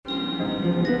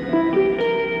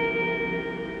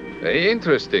Very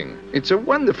interesting. It's a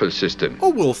wonderful system. Oh,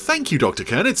 well, thank you, Dr.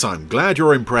 Kernitz. I'm glad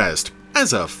you're impressed.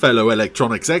 As a fellow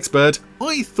electronics expert,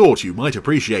 I thought you might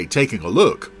appreciate taking a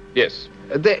look. Yes.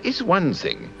 There is one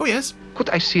thing. Oh, yes? Could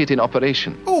I see it in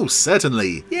operation? Oh,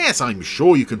 certainly. Yes, I'm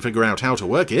sure you can figure out how to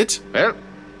work it. Well,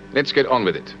 let's get on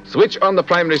with it. Switch on the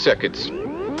primary circuits.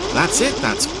 That's it.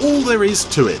 That's all there is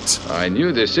to it. I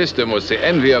knew this system was the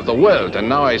envy of the world, and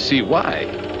now I see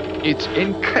why. It's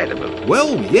incredible.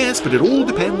 Well, yes, but it all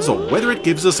depends on whether it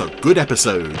gives us a good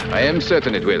episode. I am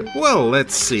certain it will. Well,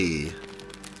 let's see.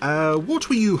 What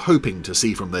were you hoping to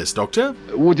see from this, Doctor?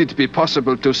 Would it be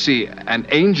possible to see an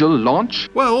Angel launch?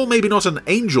 Well, maybe not an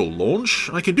Angel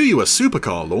launch. I can do you a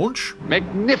Supercar launch.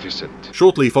 Magnificent.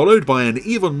 Shortly followed by an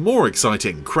even more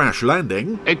exciting crash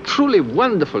landing. A truly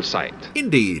wonderful sight.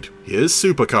 Indeed. Here's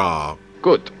Supercar.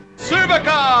 Good.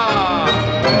 Supercar!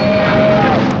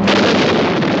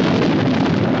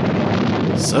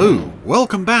 So,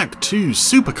 welcome back to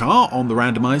Supercar on the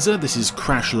randomizer. This is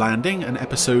Crash Landing, an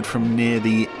episode from near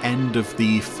the end of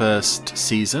the first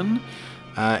season.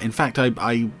 In fact,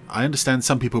 I understand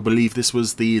some people believe this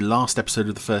was the last episode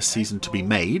of the first season to be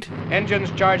made. Engines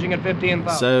charging at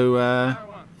 15,000. So,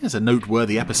 it's a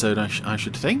noteworthy episode, I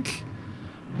should think.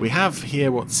 We have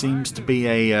here what seems to be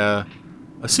a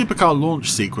Supercar launch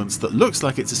sequence that looks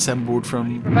like it's assembled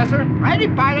from... Professor, ready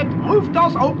pilot, roof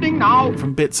doors opening now.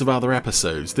 ...from bits of other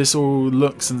episodes. This all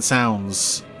looks and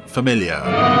sounds familiar.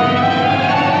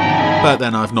 But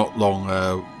then I've not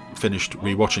long finished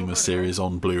rewatching the series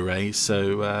on Blu-ray,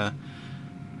 so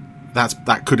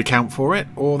that could account for it,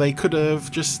 or they could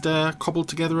have just cobbled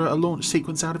together a launch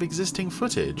sequence out of existing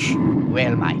footage.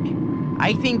 Well, Mike,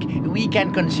 I think we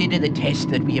can consider the test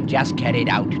that we have just carried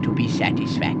out to be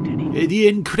satisfactory. The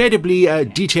incredibly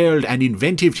detailed and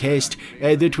inventive test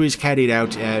that was carried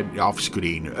out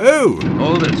off-screen. Oh!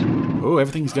 Hold it. Oh,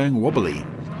 everything's going wobbly.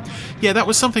 Yeah, that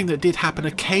was something that did happen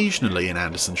occasionally in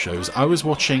Anderson shows. I was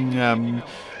watching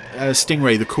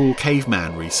Stingray the Cool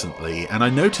Caveman recently, and I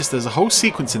noticed there's a whole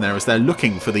sequence in there as they're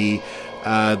looking for the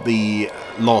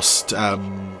lost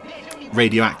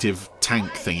radioactive tank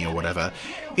thingy or whatever.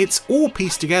 It's all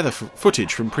pieced together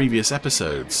footage from previous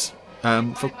episodes.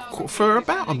 For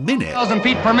about a minute. 1,000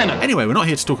 feet per minute. Anyway, we're not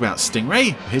here to talk about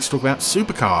Stingray. We're here to talk about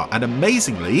Supercar. And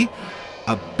amazingly,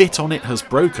 a bit on it has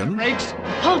broken. Brakes.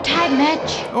 Hold tight,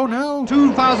 Mitch. Oh no.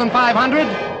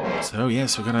 2,500. So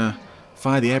yes, we're going to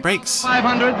fire the air brakes.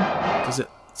 500. Because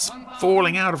it's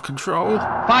falling out of control.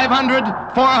 500.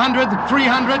 400.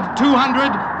 300.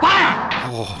 200. Fire!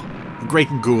 Oh,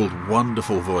 Grayton Gould,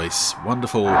 wonderful voice.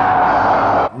 Wonderful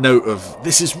note of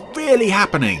this is really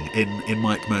happening in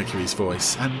Mike Mercury's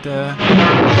voice. And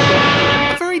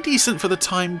very decent for the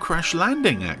time Crash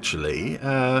Landing, actually.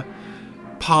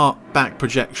 Part back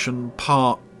projection,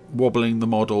 part wobbling the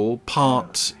model,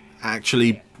 part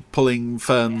actually pulling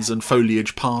ferns and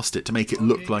foliage past it to make it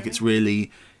look like it's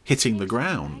really hitting the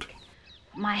ground.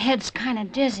 My head's kind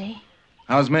of dizzy.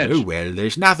 How's Mitch? Oh, well,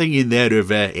 there's nothing in there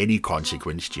of any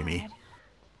consequence, Jimmy.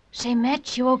 Say,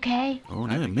 Mitch, you okay? Oh,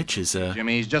 no, Mitch is,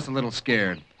 Jimmy, he's just a little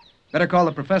scared. Better call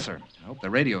the professor. I hope the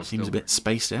radio's seems a bit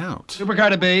spaced out. Supercar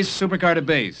to base, supercar to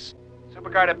base.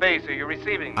 Supercar to base, are you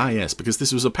receiving? Ah, yes, because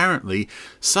this was apparently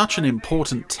such an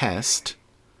important test,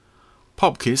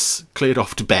 Popkiss cleared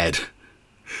off to bed.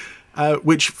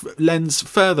 Which lends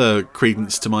further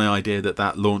credence to my idea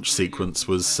that launch sequence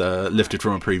was lifted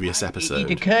from a previous episode.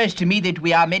 It occurs to me that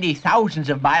we are many thousands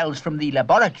of miles from the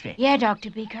laboratory. Yeah,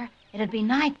 Dr. Beaker. It'll be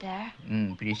night there.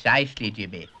 Precisely,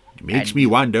 Jimmy. It makes me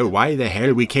wonder why the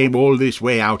hell we came all this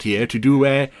way out here to do,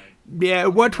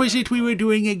 what was it we were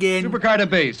doing again? Supercar to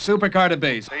base, supercar to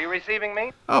base. Are you receiving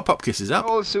me? Oh, Popkiss is up.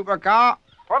 Oh, Supercar.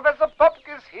 Professor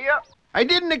Popkiss here. I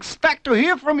didn't expect to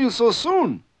hear from you so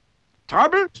soon.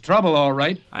 Trouble? It's trouble, all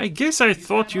right. I guess I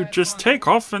thought you'd just take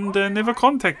off and never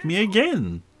contact me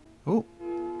again. Oh.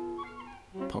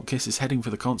 Popkiss is heading for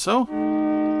the console.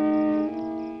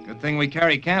 Good thing we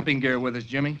carry camping gear with us,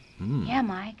 Jimmy. Yeah,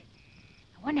 Mike.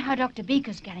 I wonder how Dr.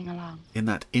 Beaker's getting along. In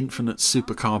that infinite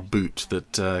supercar boot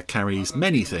that carries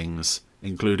many things,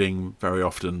 including, very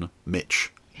often,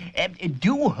 Mitch.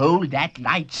 Do hold that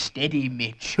light steady,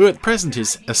 Mitch. Who at present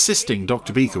is assisting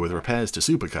Dr. Beaker with repairs to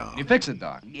Supercar. You fix it,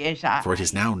 Doc. Yes, For it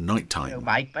is now night time. No,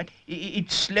 Mike, but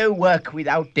it's slow work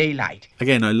without daylight.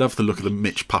 Again, I love the look of the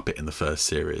Mitch puppet in the first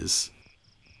series.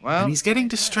 Well, And he's getting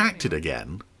distracted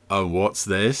again. Oh, what's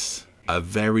this? A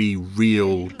very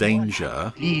real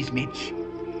danger. Please, Mitch.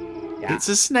 It's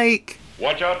a snake.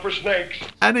 Watch out for snakes.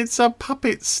 And it's a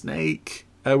puppet snake.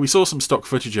 We saw some stock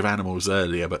footage of animals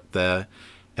earlier, but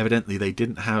Evidently they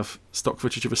didn't have stock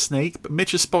footage of a snake, but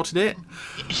Mitch has spotted it.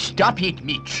 Stop it,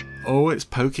 Mitch. Oh, it's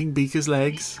poking Beaker's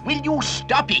legs. Will you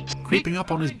stop it? Creeping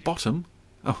up on his bottom.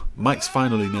 Oh, Mike's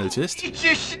finally noticed. It's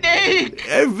a snake!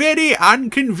 A very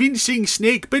unconvincing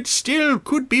snake, but still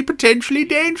could be potentially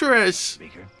dangerous.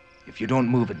 Beaker, if you don't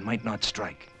move, it might not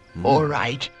strike. All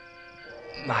right,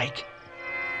 Mike.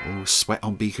 Oh, sweat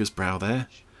on Beaker's brow there.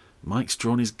 Mike's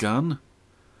drawn his gun.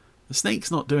 The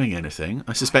snake's not doing anything.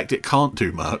 I suspect it can't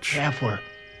do much. Careful.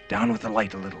 Down with the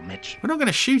light a little, Mitch. We're not going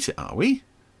to shoot it, are we?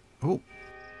 Oh.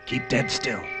 Keep dead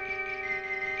still.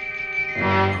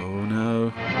 Oh, no.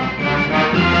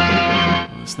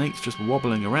 The snake's just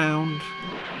wobbling around.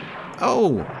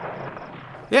 Oh.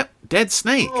 Yep, dead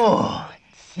snake. Oh,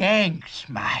 thanks,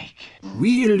 Mike.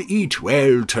 We'll eat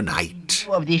well tonight.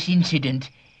 Of this incident,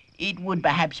 it would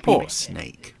perhaps be Poor better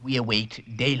snake. we await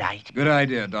daylight. Good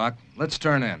idea, Doc. Let's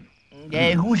turn in.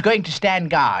 Who's going to stand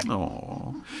guard?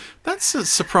 Oh, that's a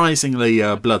surprisingly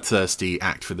bloodthirsty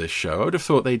act for this show. I would have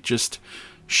thought they'd just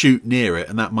shoot near it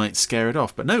and that might scare it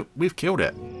off. But no, we've killed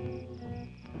it.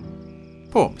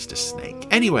 Poor Mr. Snake.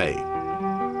 Anyway,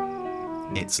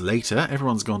 it's later.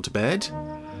 Everyone's gone to bed.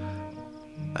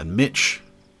 And Mitch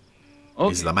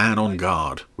is the man on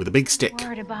guard with a big stick.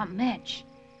 Worried about Mitch.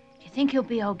 Do you think he'll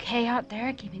be okay out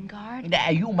there keeping guard? Now,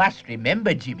 you must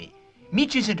remember, Jimmy,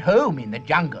 Mitch is at home in the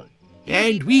jungle.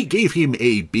 And we gave him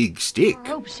a big stick. I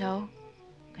hope so.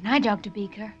 Good night, Dr.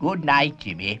 Beaker. Good night,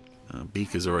 Jimmy.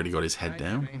 Beaker's already got his head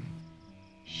down.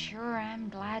 Sure am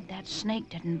glad that snake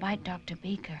didn't bite Dr.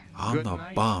 Beaker. On the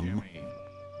bum.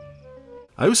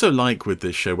 I also like with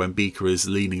this show when Beaker is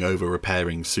leaning over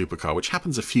repairing Supercar, which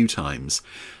happens a few times,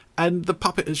 and the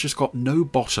puppet has just got no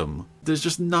bottom. There's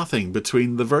just nothing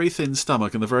between the very thin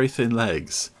stomach and the very thin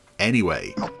legs.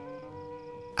 Anyway,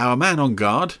 our man on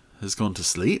guard has gone to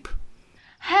sleep.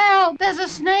 Help! There's a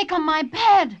snake on my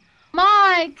bed!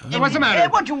 Mike! What's the matter?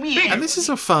 What do you mean? And this is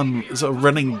a fun sort of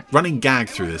running gag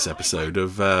through this episode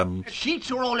of... Sheets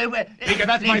are all over. Beaker,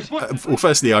 that's my foot. well,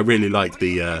 firstly, I really like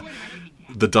the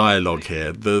dialogue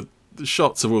here. The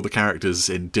shots of all the characters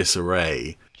in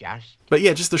disarray. But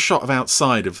yeah, just the shot of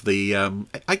outside of the...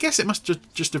 I guess it must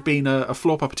just have been a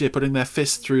floor puppeteer putting their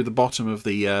fist through the bottom of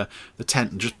the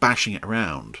tent and just bashing it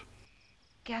around.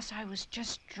 Guess I was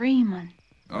just dreaming.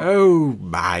 Oh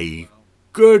my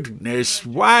goodness,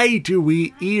 why do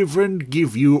we even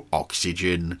give you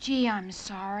oxygen? Gee, I'm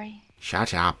sorry.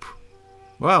 Shut up.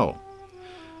 Well,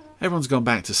 everyone's gone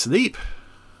back to sleep.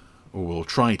 Or will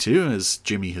try to, as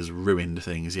Jimmy has ruined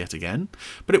things yet again.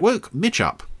 But it woke Mitch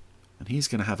up, and he's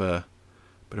going to have a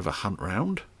bit of a hunt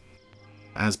round.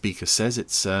 As Beaker says,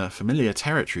 it's familiar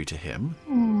territory to him.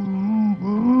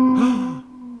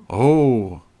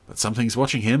 Oh, but something's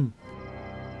watching him.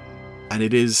 And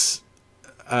it is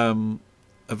a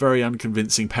very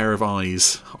unconvincing pair of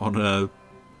eyes on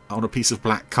a piece of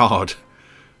black card,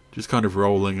 just kind of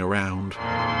rolling around.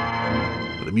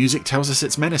 But the music tells us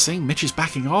it's menacing. Mitch is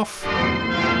backing off,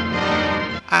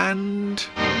 and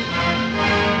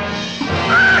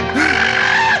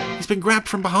he's been grabbed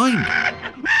from behind,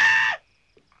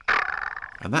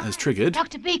 and that has triggered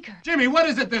Dr. Beaker! Jimmy, what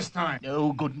is it this time?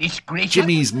 Oh, goodness gracious.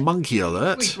 Jimmy's monkey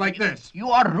alert. Sleep like this.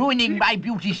 You are ruining my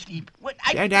beauty sleep. What,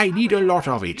 And I need a lot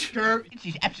of it. Sure. This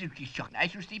is absolutely shocking. I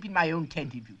shall sleep in my own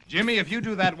tent in future. Jimmy, if you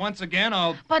do that once again,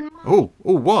 I'll... But Oh,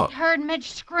 what? I heard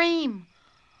Mitch scream.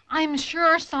 I'm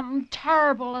sure something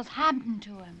terrible has happened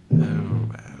to him. Oh,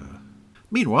 well.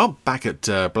 Meanwhile, back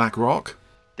at Black Rock.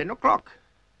 10 o'clock.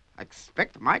 I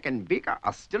expect Mike and Beaker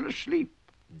are still asleep.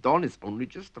 Dawn is only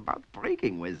just about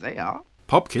breaking where they are.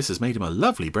 Popkiss has made him a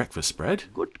lovely breakfast spread.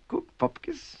 Good cook,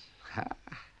 Popkiss.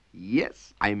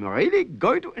 Yes, I'm really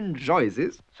going to enjoy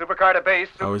this. Supercar to base.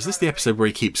 Oh, is this the episode where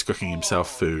he keeps cooking himself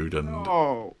food and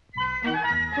Oh,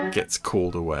 gets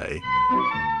called away?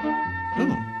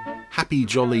 Oh, happy,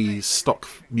 jolly stock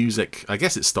music. I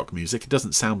guess it's stock music. It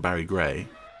doesn't sound Barry Gray.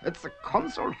 it's a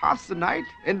console half the night,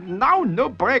 and now no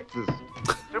breakfast.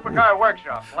 Supercar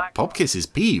workshop. Black Popkiss is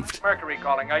peeved. Mercury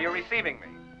calling. Are you receiving me?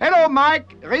 Hello,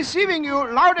 Mike. Receiving you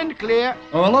loud and clear.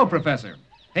 Oh, hello, Professor.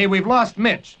 Hey, we've lost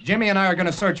Mitch. Jimmy and I are going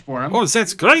to search for him. Oh,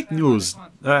 that's great news.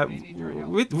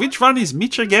 Which one is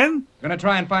Mitch again? Going to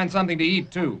try and find something to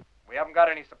eat, too. We haven't got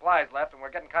any supplies left, and we're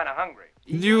getting kind of hungry.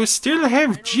 You still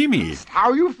have Jimmy.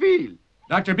 How you feel?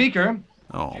 Dr. Beaker,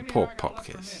 Oh, poor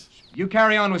Popkiss. you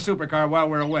carry on with Supercar while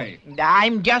we're away.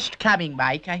 I'm just coming,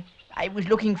 Mike. I was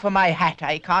looking for my hat.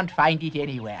 I can't find it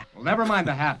anywhere. Well, never mind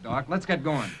the hat, Doc. Let's get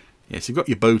going. Yes, you've got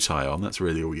your bow tie on. That's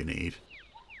really all you need.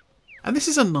 And this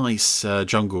is a nice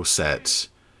jungle set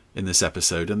in this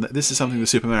episode. And this is something the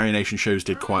Super Mario Nation shows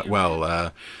did quite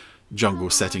well. jungle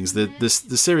settings. The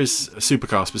series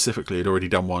Supercar specifically had already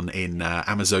done one in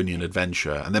Amazonian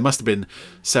Adventure, and there must have been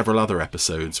several other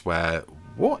episodes where...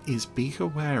 What is Beaker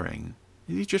wearing?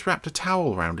 He just wrapped a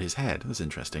towel around his head. That's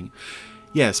interesting.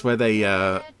 Yes, where they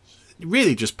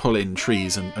really just pull in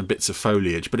trees and bits of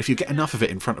foliage, but if you get enough of it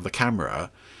in front of the camera,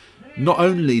 not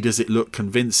only does it look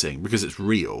convincing because it's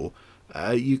real,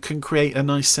 you can create a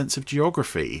nice sense of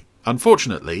geography.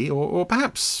 Unfortunately, or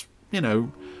perhaps,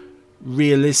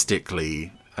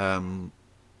 realistically,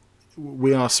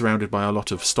 we are surrounded by a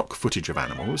lot of stock footage of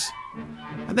animals.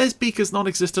 And there's Beaker's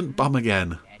non-existent bum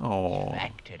again. Oh.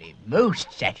 Satisfactory,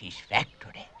 most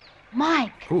satisfactory.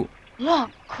 Mike, Ooh. look,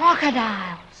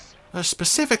 crocodiles.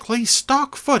 Specifically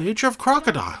stock footage of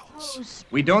crocodiles.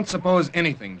 We don't suppose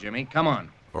anything, Jimmy. Come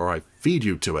on. Or I feed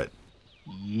you to it.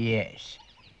 Yes,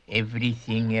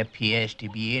 everything appears to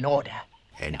be in order.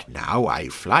 And now I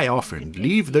fly off and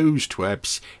leave those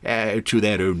twerps to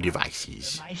their own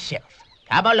devices. Myself.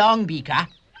 Come along, Beaker.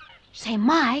 Say,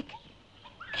 Mike,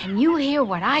 can you hear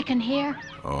what I can hear?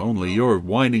 Oh, only your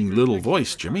whining little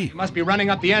voice, Jimmy. He must be running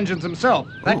up the engines himself.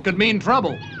 That could mean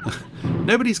trouble.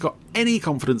 Nobody's got any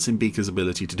confidence in Beaker's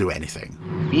ability to do anything.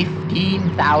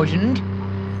 15,000.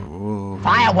 Oh.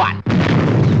 Fire one.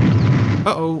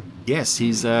 Uh-oh. Yes,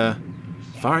 he's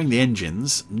firing the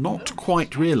engines, not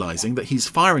quite realising that he's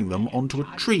firing them onto a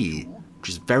tree, which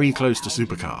is very close to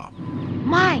Supercar.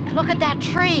 Mike, look at that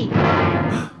tree.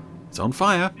 It's on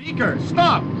fire. Beaker,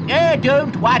 stop!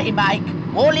 Don't worry, Mike.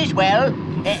 All is well.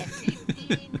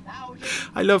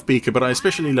 I love Beaker, but I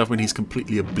especially love when he's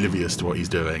completely oblivious to what he's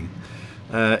doing.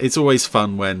 It's always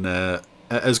fun when,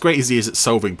 as great as he is at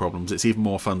solving problems, it's even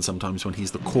more fun sometimes when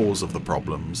he's the cause of the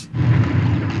problems.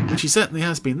 Which he certainly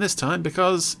has been this time,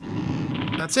 because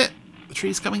that's it. The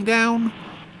tree's coming down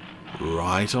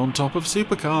right on top of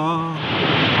Supercar.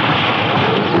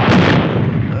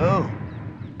 Oh,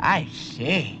 I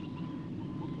see.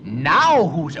 Now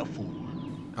who's a fool?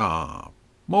 Ah,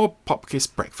 more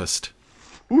Popkiss breakfast.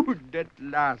 Food at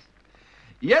last.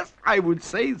 Yes, I would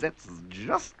say that's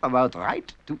just about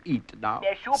right to eat now.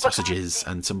 Sausages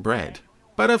and some bread.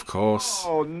 But of course,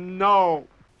 Oh, no.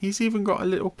 he's even got a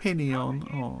little penny on.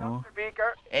 Aww.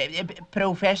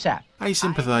 Professor. I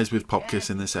sympathise with Popkiss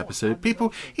in this episode.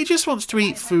 He just wants to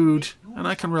eat food, and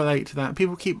I can relate to that.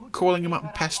 People keep calling him up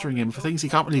and pestering him for things he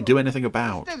can't really do anything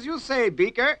about. As you say,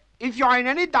 Beaker, if you're in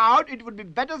any doubt, it would be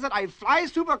better that I fly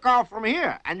Supercar from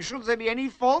here. And should there be any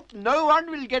fault, no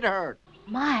one will get hurt.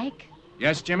 Mike,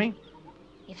 Yes, Jimmy?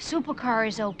 if Supercar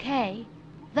is okay,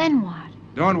 then what?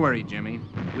 Don't worry, Jimmy.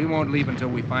 We won't leave until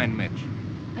we find Mitch.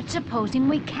 But supposing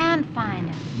we can't find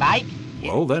him? Mike.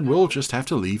 Well, then we'll just have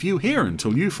to leave you here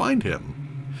until you find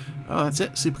him. Oh, that's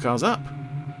it. Supercar's up.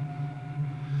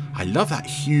 I love that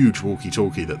huge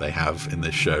walkie-talkie that they have in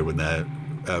this show when they're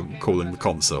calling the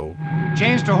console.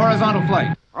 Change to horizontal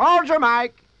flight. Roger,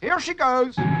 Mike. Here she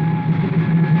goes.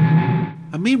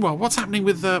 And meanwhile, what's happening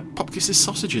with Popkiss's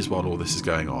sausages while all this is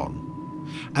going on?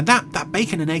 And that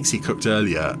bacon and eggs he cooked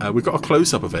earlier, we got a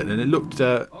close-up of it, and it looked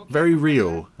very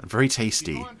real and very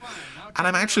tasty. And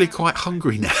I'm actually quite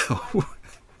hungry now,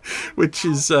 which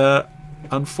is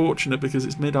unfortunate because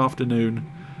it's mid-afternoon.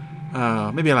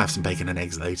 Maybe I'll have some bacon and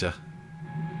eggs later.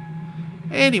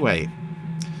 Anyway,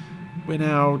 we're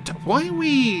now... Why are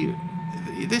we...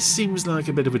 This seems like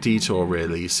a bit of a detour,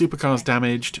 really. Supercar's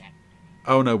damaged.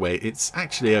 Oh, no, wait. It's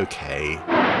actually okay.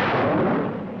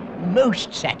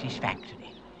 Most satisfactory.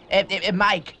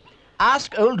 Mike,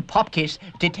 ask old Popkiss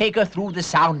to take her through the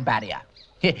sound barrier.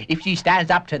 If she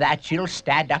stands up to that, she'll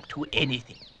stand up to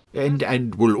anything.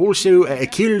 And we'll also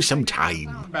kill some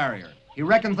time. Barrier. He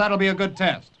reckons that'll be a good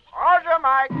test. Roger,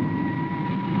 Mike.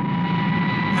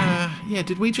 Yeah,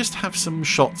 did we just have some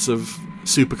shots of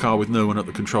Supercar with no one at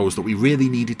the controls that we really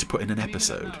needed to put in an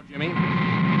episode? Jimmy?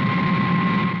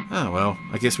 Oh, well,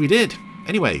 I guess we did.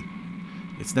 Anyway,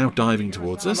 it's now diving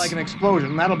towards us. Like an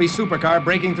explosion. That'll be Supercar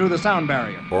breaking through the sound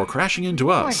barrier. Or crashing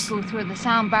into Of us. course, go through the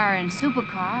sound barrier in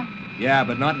Supercar. Yeah,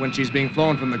 but not when she's being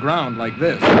flown from the ground like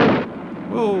this.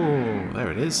 Oh, there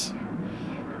it is.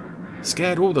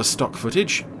 Scared all the stock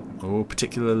footage. Oh,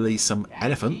 particularly some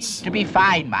elephants. To be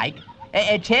fine, Mike.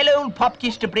 Tell old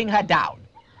Popkiss to bring her down.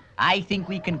 I think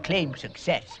we can claim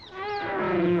success.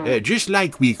 Just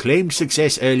like we claimed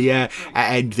success earlier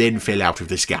and then fell out of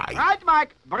the sky. Right,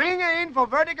 Mike. Bring her in for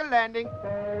vertical landing.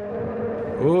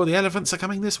 Oh, the elephants are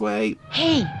coming this way.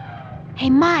 Hey,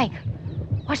 Mike,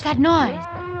 what's that noise?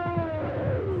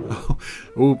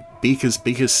 Oh,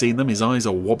 Beaker's seen them. His eyes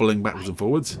are wobbling backwards and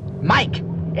forwards. Mike,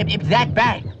 that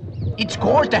bang. It's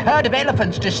caused a herd of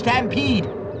elephants to stampede.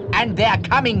 And they're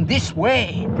coming this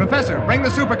way. Professor, bring the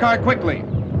Supercar quickly.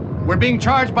 We're being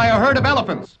charged by a herd of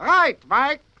elephants. Right,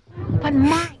 Mike. But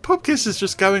Mike, Popkiss is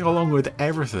just going along with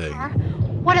everything.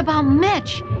 what about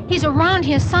Mitch? He's around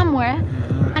here somewhere,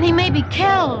 and he may be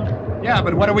killed. Yeah,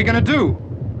 but what are we gonna do?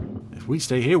 If we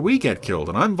stay here, we get killed,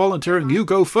 and I'm volunteering you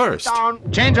go first.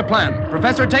 Down. Change of plan.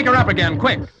 Professor, take her up again,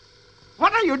 quick.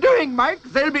 What are you doing, Mike?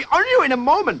 They'll be on you in a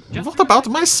moment. What about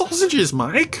my sausages,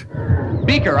 Mike?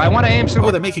 Beaker, I want to aim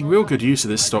Oh, they're making real good use of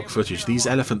this stock footage. These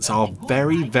elephants are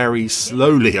very, very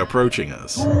slowly approaching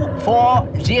us.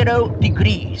 240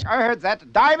 degrees. I heard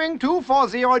that. Diving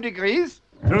 240 degrees.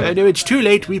 No, it's too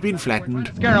late. We've been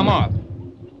flattened. Scare them off.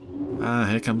 Ah,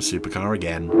 here comes Supercar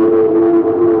again.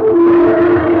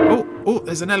 Oh,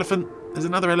 there's an elephant. There's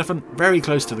another elephant very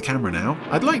close to the camera now.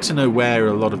 I'd like to know where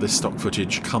a lot of this stock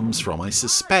footage comes from. I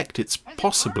suspect it's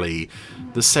possibly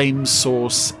the same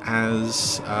source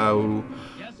as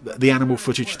the animal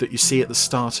footage that you see at the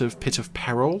start of Pit of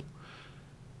Peril.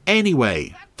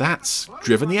 Anyway, that's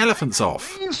driven the elephants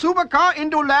off. Supercar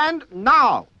into land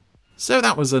now. So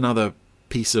that was another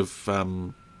piece of...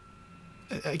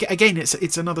 again,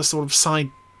 it's another sort of side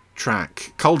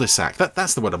track. Cul-de-sac.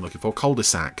 That's the word I'm looking for.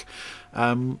 Cul-de-sac.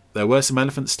 There were some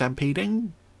elephants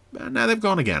stampeding, and now they've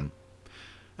gone again.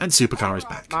 And Supercar is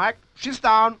back. Mike, she's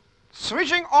down.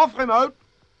 Switching off remote.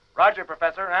 Roger,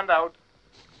 Professor, and out.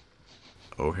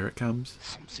 Oh, here it comes.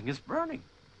 Something is burning.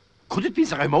 Could it be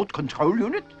the remote control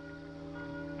unit?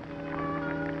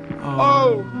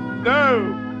 Oh, no.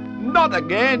 Not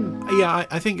again. Yeah,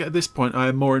 I think at this point I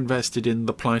am more invested in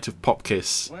the plight of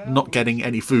Popkiss not getting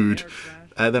any food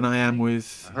than I am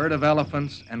with... A herd of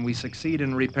elephants, and we succeed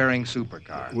in repairing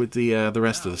Supercar. with the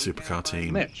rest of the Supercar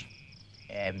team. Mitch.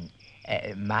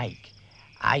 Mike,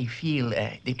 I feel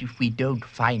that if we don't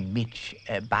find Mitch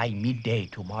by midday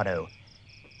tomorrow,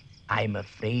 I'm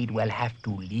afraid we'll have to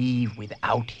leave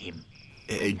without him.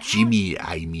 Jimmy,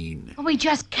 I mean. But we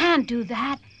just can't do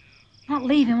that. Not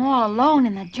leave him all alone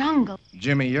in the jungle.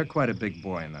 Jimmy, you're quite a big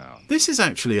boy now. This is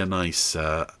actually a nice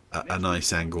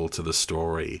angle to the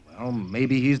story. Well,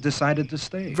 maybe he's decided to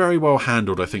stay. Very well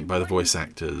handled, I think, by the voice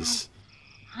actors.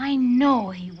 I know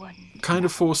he wouldn't. Kind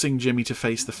of forcing Jimmy to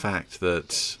face the fact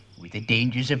that With the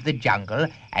dangers of the jungle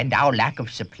and our lack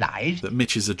of supplies,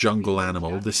 Mitch is a jungle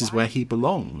animal. This is where he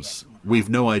belongs. We've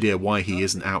no idea why he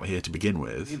isn't out here to begin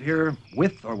with. Leave here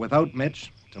with or without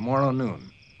Mitch tomorrow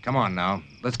noon. Come on now,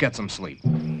 let's get some sleep.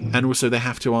 And also they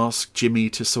have to ask Jimmy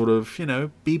to sort of,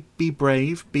 be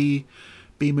brave, be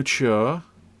mature.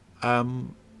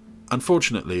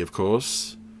 Unfortunately, of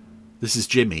course, this is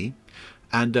Jimmy.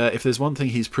 And if there's one thing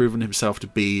he's proven himself to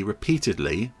be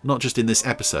repeatedly, not just in this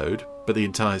episode, but the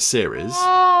entire series,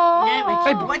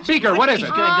 Hey, Beaker, what is it?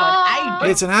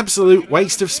 it's an absolute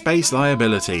waste of space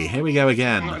liability. Here we go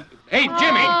again. Hey,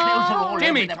 Jimmy!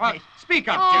 Jimmy, speak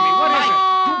up, Jimmy. What is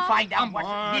it? You find out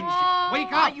what's Mitch.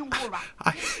 Wake Are up! you all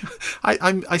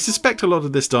right? I suspect a lot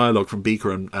of this dialogue from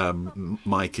Beaker and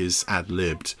Mike is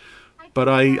ad-libbed, but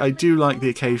I do like the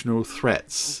occasional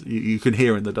threats you can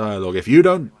hear in the dialogue. If you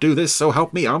don't do this, so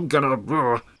help me, I'm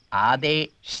gonna... Are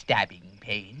they stabbing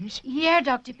pains? Yeah,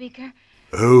 Dr. Beaker.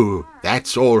 Oh,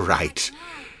 that's all right.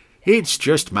 It's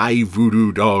just my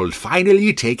voodoo doll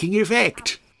finally taking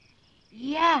effect.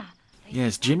 Yeah.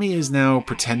 Yes, Jimmy is now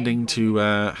pretending to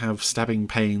have stabbing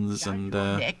pains and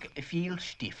Neck feels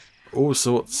stiff. all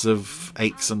sorts of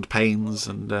aches and pains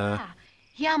and...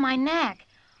 Yeah, my neck.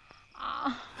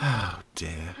 Oh,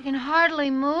 dear. I can hardly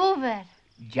move it.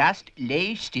 Just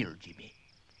lay still, Jimmy.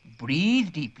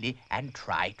 Breathe deeply and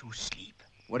try to sleep.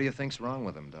 What do you think's wrong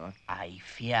with him, Doc? I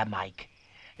fear, Mike,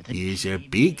 He's a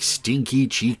big, stinky,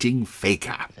 cheating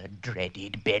faker the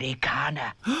dreaded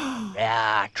bericana,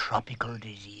 rare tropical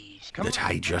disease. that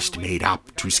I just made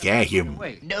up to scare him.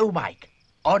 No, Mike.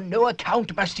 On no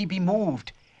account must he be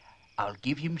moved. I'll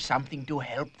give him something to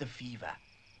help the fever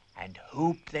and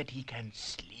hope that he can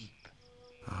sleep.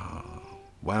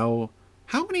 Well,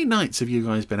 how many nights have you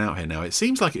guys been out here now? It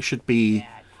seems like it should be...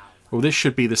 Well, this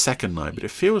should be the second night, but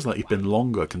it feels like you've been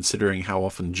longer considering how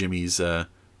often Jimmy's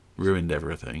ruined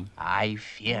everything. I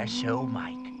fear so,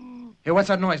 Mike. Hey, what's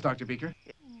that noise, Dr. Beaker?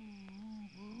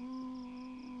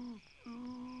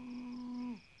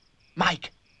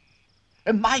 Mike!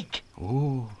 Mike!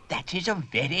 Oh, That is a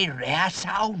very rare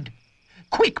sound.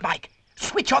 Quick, Mike!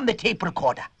 Switch on the tape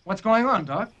recorder. What's going on,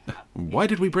 Doc? why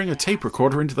did we bring a tape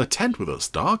recorder into the tent with us,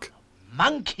 Doc?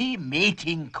 Monkey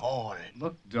mating call.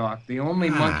 Look, Doc, the only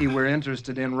monkey we're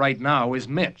interested in right now is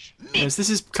Mitch. Yes, this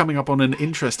is coming up on an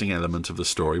interesting element of the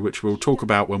story, which we'll talk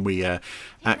about when we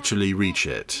actually reach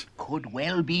it. Could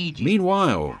well be. Jimmy.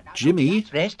 Meanwhile, Jimmy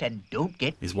Rest and don't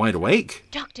get... is wide awake.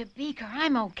 Dr. Beaker,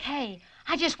 I'm okay.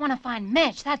 I just want to find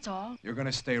Mitch, that's all. You're going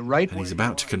to stay right And where he's you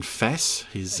about to are, confess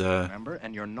his remember,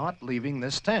 and you're not leaving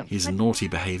this tent. naughty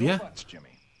behaviour. That's Jimmy.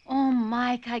 Oh,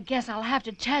 Mike, I guess I'll have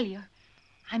to tell you.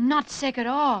 I'm not sick at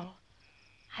all.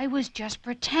 I was just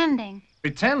pretending.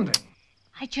 Pretending?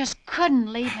 I just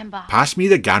couldn't leave him behind. Pass me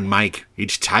the gun, Mike.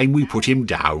 It's time we put him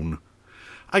down.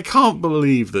 I can't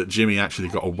believe that Jimmy actually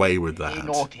got away with Hey, that.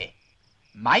 naughty.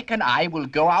 Mike and I will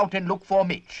go out and look for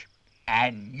Mitch.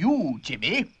 And you,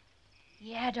 Jimmy,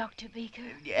 Yeah, Dr. Beaker.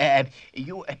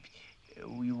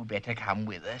 you better come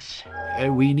with us.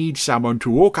 We need someone to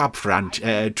walk up front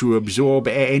to absorb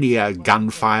any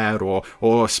gunfire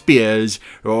or spears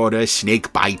or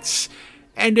snake bites.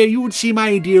 And you would seem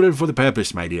ideal for the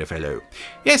purpose, my dear fellow.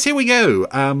 Yes, here we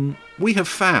go. We have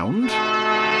found...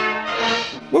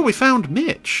 Well, we found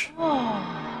Mitch.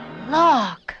 Oh,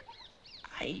 look.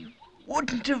 I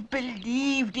wouldn't have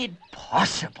believed it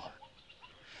possible.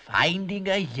 Finding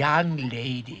a young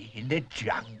lady in the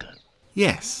jungle.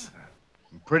 Yes.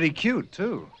 Pretty cute,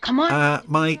 too. Come on.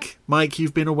 Mike,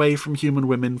 you've been away from human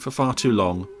women for far too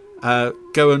long.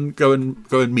 Go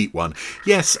and meet one.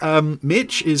 Yes,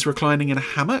 Mitch is reclining in a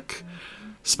hammock,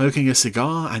 smoking a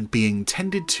cigar and being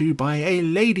tended to by a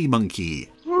lady monkey.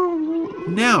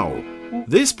 Now,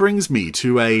 this brings me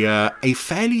to a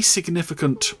fairly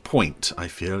significant point, I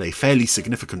feel, a fairly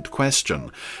significant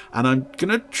question, and I'm going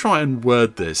to try and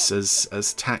word this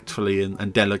as tactfully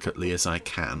and delicately as I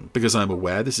can, because I'm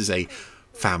aware this is a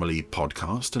family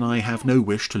podcast and I have no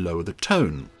wish to lower the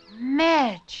tone.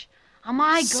 Mitch, am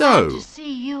I glad So- to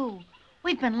see you.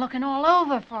 We've been looking all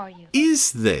over for you.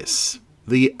 Is this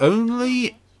the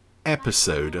only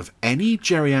episode of any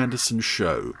Jerry Anderson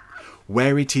show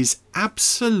where it is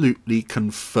absolutely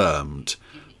confirmed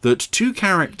that two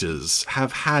characters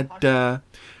have had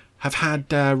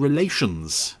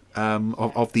relations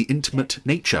of the intimate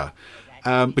nature?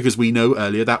 Because we know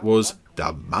earlier that was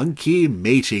the monkey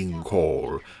mating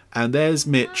call, and there's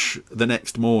Mitch the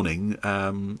next morning,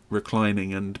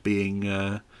 reclining and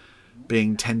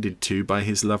being tended to by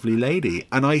his lovely lady.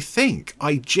 And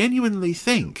I genuinely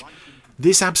think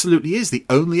this absolutely is the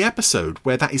only episode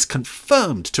where that is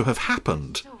confirmed to have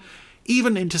happened.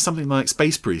 Even into something like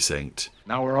Space Precinct,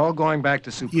 Now we're all going back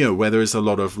to Super... you know, where there is a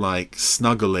lot of like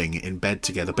snuggling in bed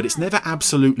together, but it's never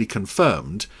absolutely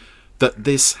confirmed that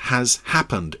this has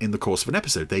happened in the course of an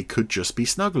episode. They could just be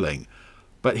snuggling.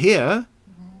 But here,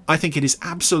 I think it is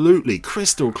absolutely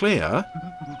crystal clear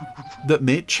that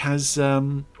Mitch has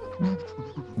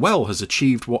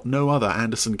achieved what no other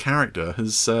Anderson character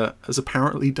has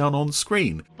apparently done on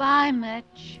screen. Bye,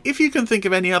 Mitch. If you can think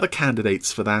of any other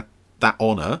candidates for that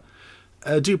honour,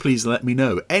 do please let me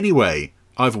know. Anyway,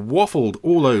 I've waffled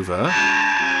all over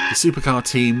the Supercar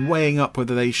team, weighing up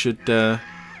whether they should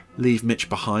leave Mitch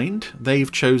behind.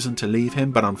 They've chosen to leave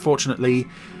him, but unfortunately...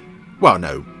 Well,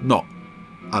 no, not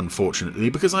unfortunately,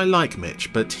 because I like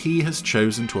Mitch, but he has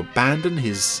chosen to abandon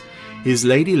his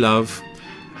lady love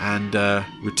and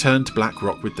return to Black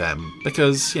Rock with them.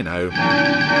 Because, you know,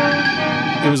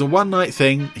 it was a one-night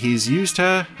thing. He's used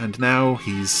her, and now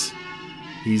he's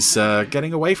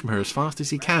getting away from her as fast as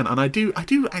he can. And I do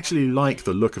actually like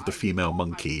the look of the female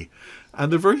monkey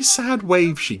and the very sad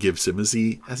wave she gives him as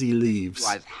he leaves.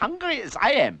 You're as hungry as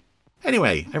I am.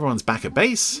 Anyway, everyone's back at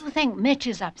base. You think Mitch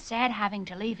is upset having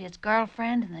to leave his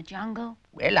girlfriend in the jungle?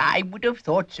 Well, I would have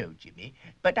thought so, Jimmy.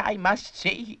 But I must say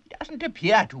he doesn't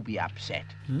appear to be upset.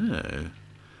 Oh.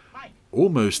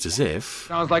 Almost as if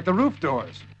Sounds like the roof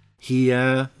doors. he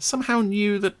somehow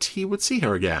knew that he would see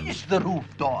her again. It's the roof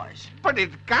doors. But it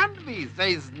can't be.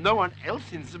 There's no one else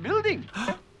in the building.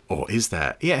 Or is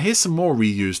there? Yeah, here's some more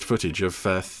reused footage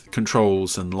of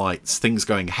controls and lights, things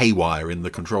going haywire in the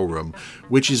control room,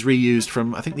 which is reused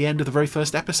from, I think, the end of the very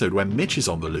first episode when Mitch is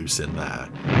on the loose in there.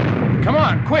 Come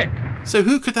on, quick! So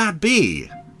who could that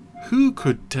be? Who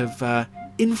could have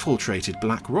infiltrated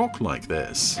Black Rock like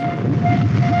this?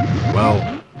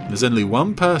 Well, there's only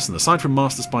one person, aside from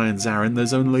Master Spy and Zarin,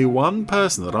 there's only one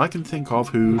person that I can think of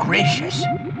who Gracious.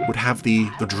 would have the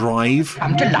drive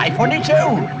Come to life on its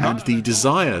own. and the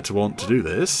desire to want to do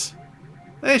this.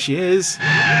 There she is.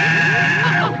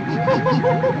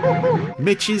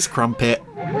 Mitch's crumpet.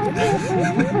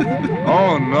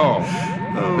 Oh,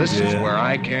 no. This is dear. where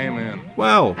I came in.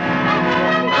 Well,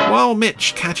 while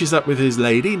Mitch catches up with his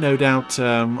lady, no doubt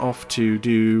off to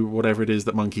do whatever it is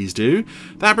that monkeys do,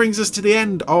 that brings us to the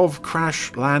end of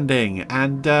Crash Landing.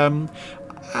 And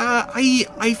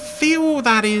I feel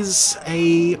that is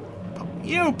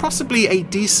possibly a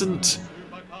decent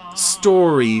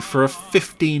story for a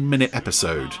 15-minute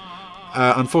episode.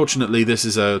 Unfortunately, this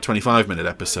is a 25-minute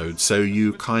episode, so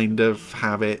you kind of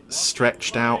have it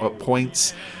stretched out at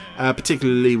points.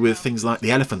 particularly with things like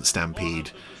The Elephant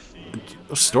Stampede.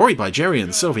 A story by Jerry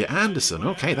and Sylvia Anderson.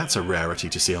 Okay, that's a rarity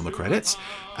to see on the credits.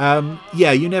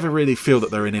 Yeah, you never really feel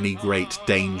that they're in any great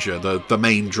danger. The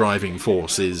main driving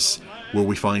force is, will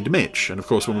we find Mitch? And of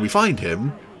course, when we find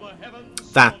him,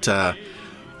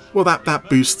 that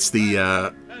boosts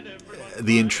the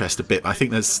interest a bit. I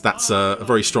think that's a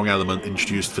very strong element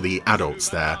introduced for the adults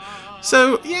there.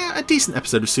 So yeah, a decent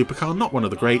episode of Supercar, not one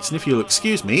of the greats. And if you'll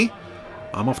excuse me,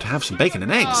 I'm off to have some bacon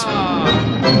and eggs.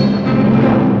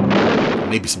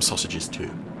 Maybe some sausages too.